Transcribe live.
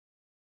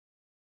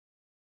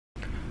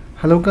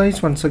Hello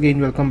guys, once again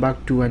welcome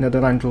back to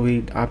another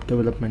Android app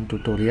development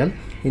tutorial.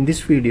 In this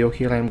video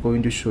here I am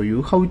going to show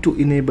you how to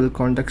enable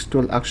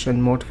contextual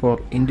action mode for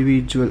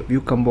individual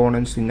view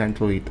components in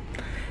Android.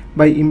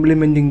 By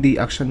implementing the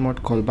action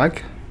mode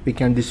callback, we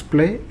can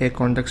display a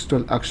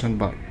contextual action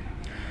bar.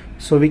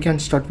 So we can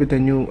start with a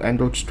new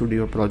Android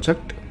Studio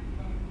project.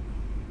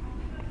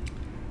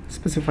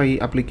 Specify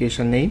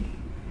application name.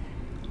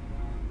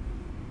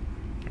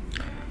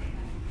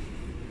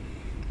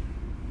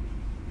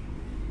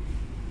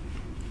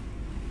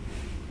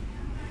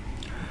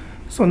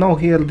 So now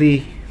here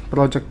the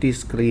project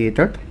is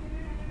created.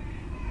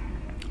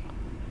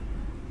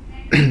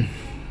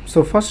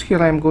 So first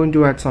here I am going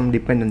to add some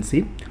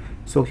dependency.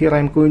 So here I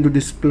am going to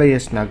display a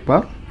snack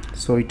bar.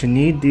 So it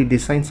need the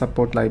design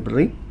support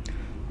library.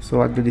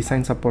 So add the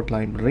design support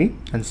library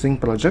and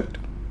sync project.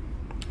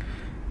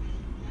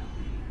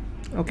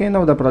 Okay,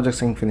 now the project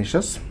sync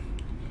finishes.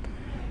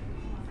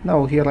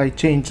 Now here I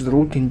change the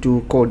root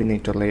into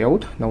coordinator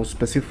layout. Now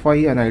specify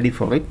an ID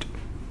for it.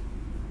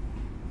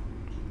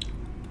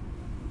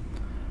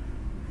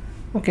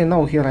 Okay,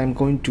 now here I am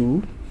going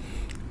to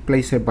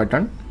place a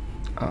button.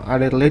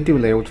 Add a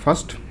relative layout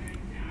first.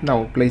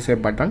 Now place a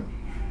button.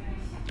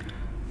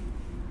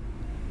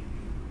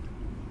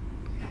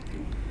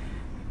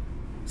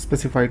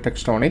 Specify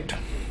text on it.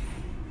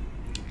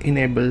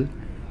 Enable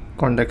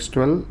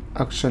contextual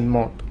action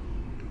mode.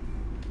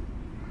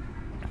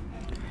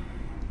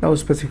 Now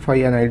specify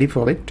an ID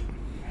for it.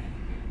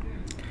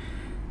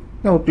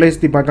 Now place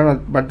the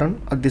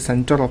button at the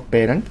center of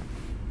parent.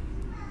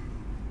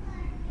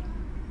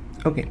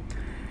 Okay,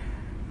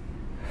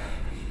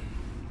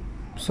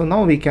 so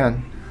now we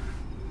can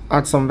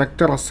add some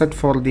vector asset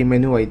for the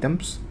menu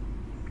items.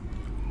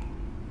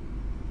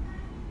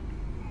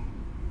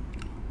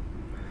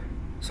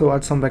 So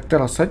add some vector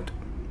asset.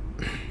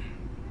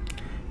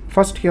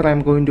 First here I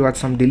am going to add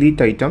some delete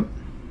item.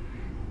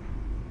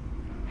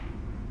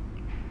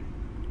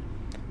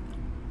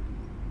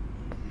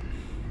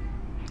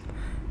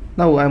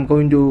 Now I am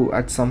going to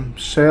add some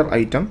share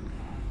item.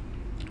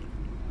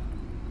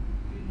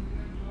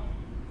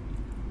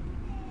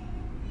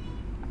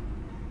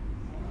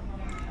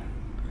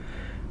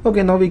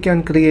 Okay, now we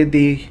can create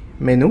the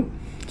menu.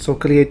 So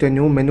create a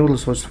new menu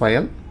resource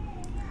file.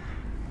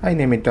 I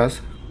name it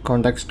as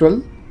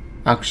Contextual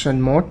Action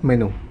Mode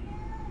menu.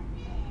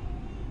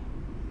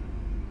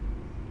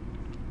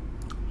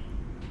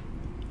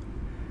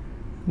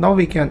 Now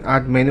we can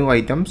add menu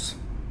items.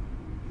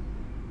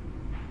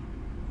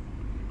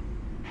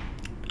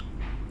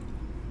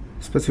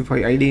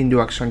 Specify ID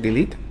into action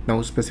delete.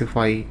 Now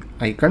specify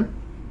icon.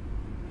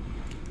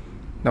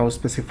 Now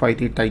specify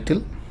the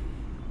title.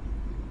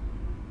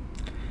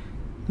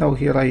 Now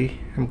here I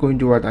am going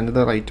to add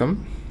another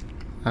item,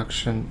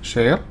 action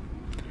share.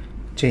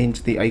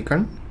 Change the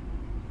icon,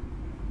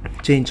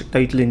 change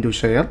title into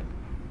share.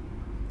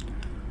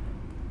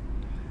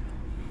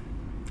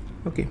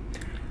 Okay,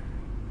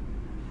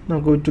 now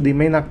go to the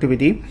main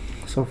activity.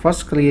 So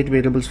first create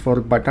variables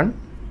for button.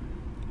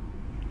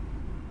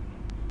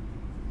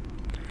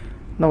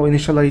 Now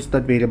initialize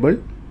that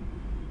variable.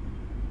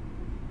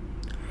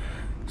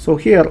 So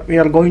here we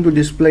are going to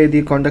display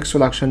the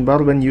contextual action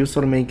bar when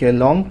user make a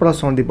long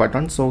press on the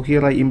button. So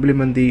here I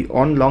implement the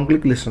on long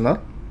click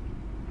listener.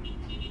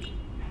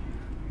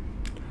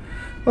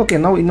 Okay,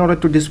 now in order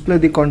to display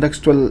the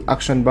contextual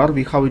action bar,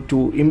 we have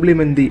to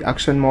implement the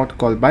action mode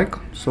callback.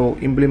 So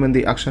implement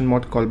the action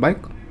mode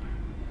callback.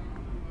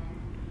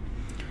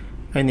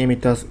 I name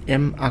it as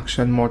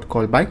onActionMode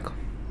callback.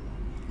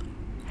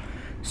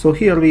 So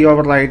here we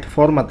override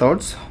four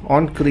methods: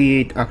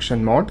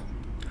 onCreateActionMode,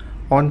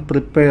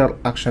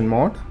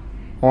 onPrepareActionMode,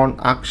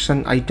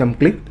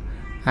 onActionItemClicked,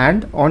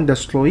 and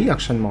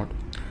onDestroyActionMode.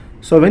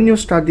 So when you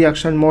start the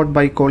action mode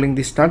by calling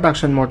the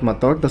startActionMode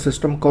method, the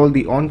system calls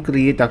the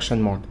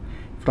onCreateActionMode.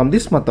 From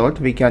this method,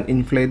 we can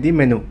inflate the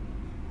menu.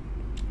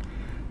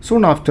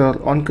 Soon after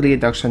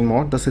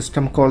onCreateActionMode, the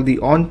system calls the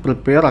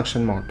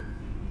onPrepareActionMode.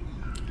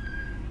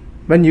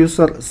 When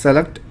user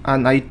select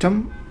an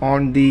item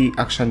on the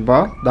action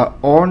bar, the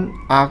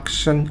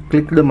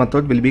onActionClicked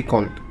method will be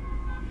called.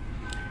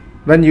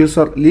 When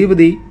user leave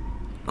the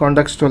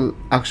contextual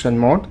action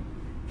mode,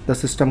 the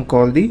system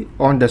call the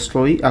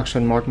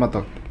onDestroyActionMode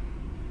method.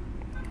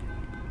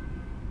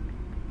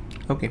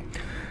 Okay,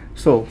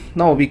 so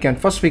now we can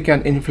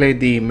inflate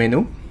the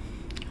menu.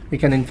 We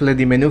can inflate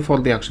the menu for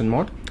the action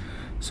mode.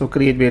 So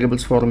create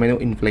variables for menu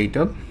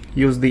inflator.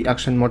 Use the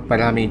action mode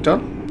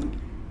parameter.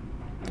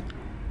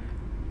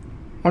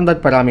 On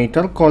that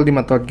parameter, call the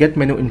method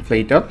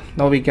getMenuInflator.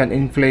 Now we can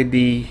inflate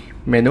the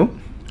menu.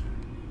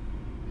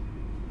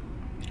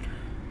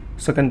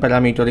 Second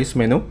parameter is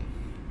menu,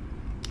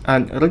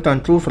 and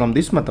return true from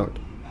this method.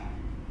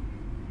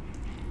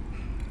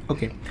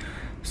 Okay,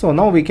 so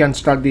now we can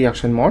start the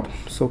action mode.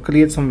 So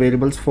create some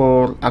variables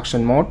for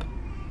action mode.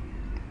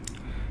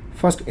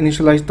 First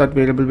initialize that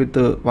variable with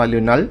the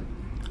value null.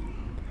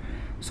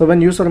 So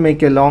when user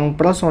make a long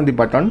press on the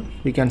button,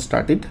 we can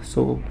start it.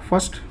 So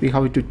first we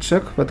have to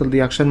check whether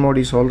the action mode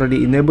is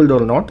already enabled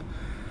or not.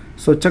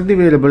 So check the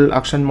variable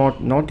action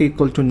mode not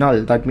equal to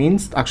null. That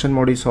means action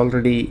mode is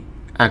already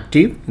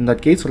active. In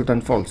that case,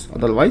 return false.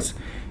 Otherwise,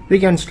 we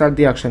can start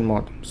the action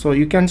mode. So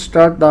you can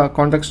start the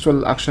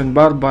contextual action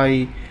bar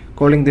by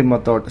calling the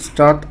method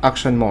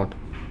startActionMode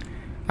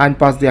and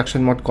pass the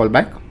action mode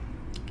callback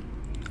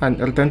and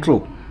return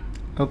true.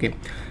 Okay,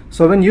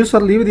 so when user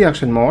leave the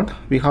action mode,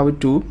 we have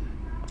to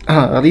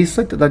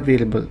reset that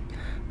variable.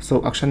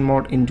 So action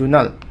mode into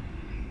null.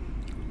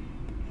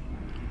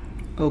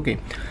 Okay,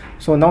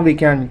 so now we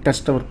can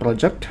test our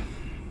project.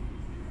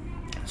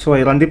 So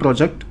I run the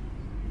project.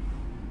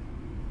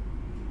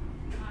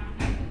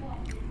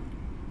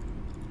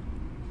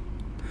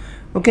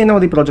 Okay, now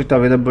the project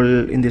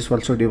available in this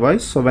virtual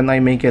device. So when I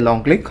make a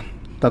long click,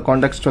 the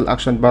contextual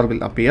action bar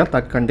will appear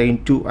that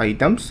contain two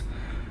items,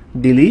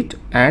 delete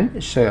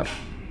and share.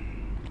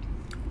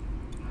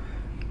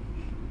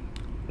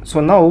 So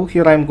now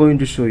here I am going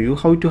to show you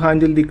how to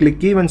handle the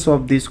click events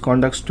of these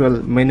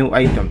contextual menu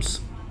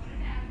items.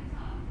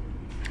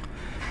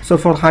 So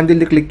for handle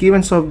the click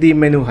events of the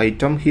menu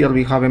item, here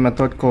we have a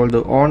method called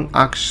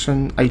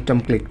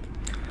onActionItemClicked.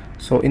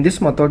 So in this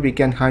method we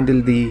can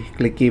handle the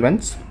click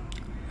events.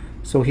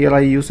 So here I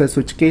use a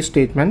switch case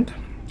statement.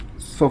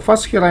 So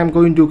first here I am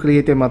going to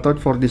create a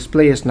method for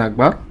display a snack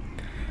bar.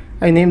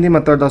 I name the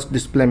method as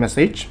display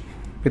message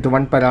with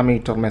one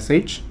parameter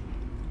message.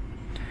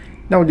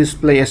 Now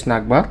display a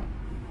snack bar.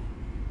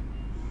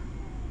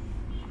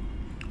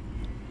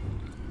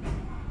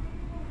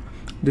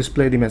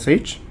 Display the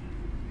message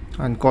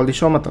and call the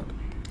show method.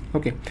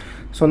 Okay,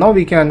 so now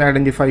we can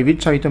identify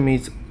which item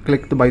is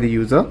clicked by the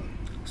user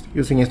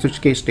using a switch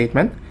case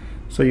statement.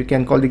 So you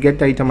can call the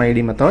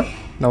getItemID method.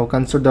 Now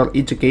consider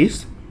each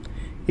case.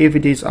 If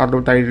it is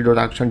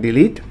r.id.action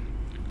delete,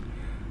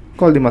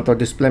 call the method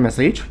display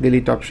message,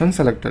 delete option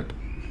selected.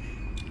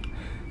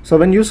 So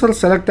when user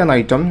select an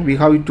item, we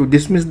have to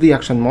dismiss the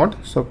action mode.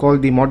 So call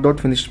the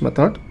mode.finish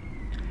method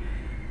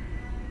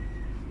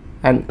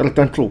and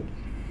return true.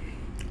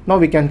 Now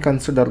we can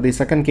consider the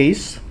second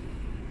case,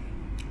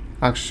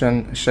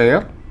 action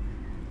share,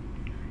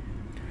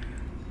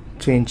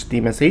 change the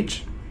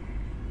message.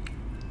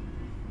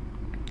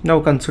 Now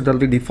consider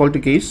the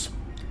default case.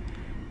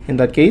 In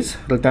that case,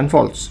 return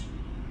false.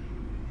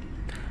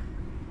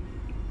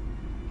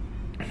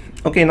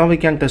 Okay, now we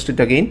can test it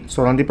again.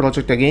 So run the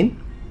project again.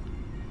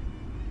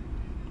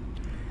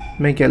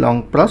 Make a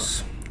long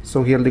press.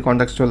 So here the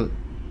contextual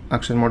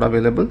action mode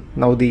available.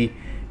 Now the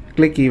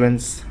click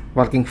events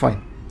working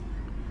fine.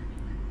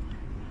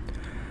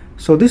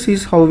 So this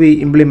is how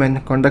we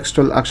implement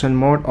contextual action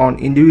mode on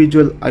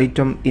individual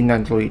item in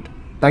Android.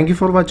 Thank you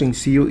for watching.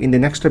 See you in the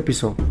next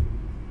episode.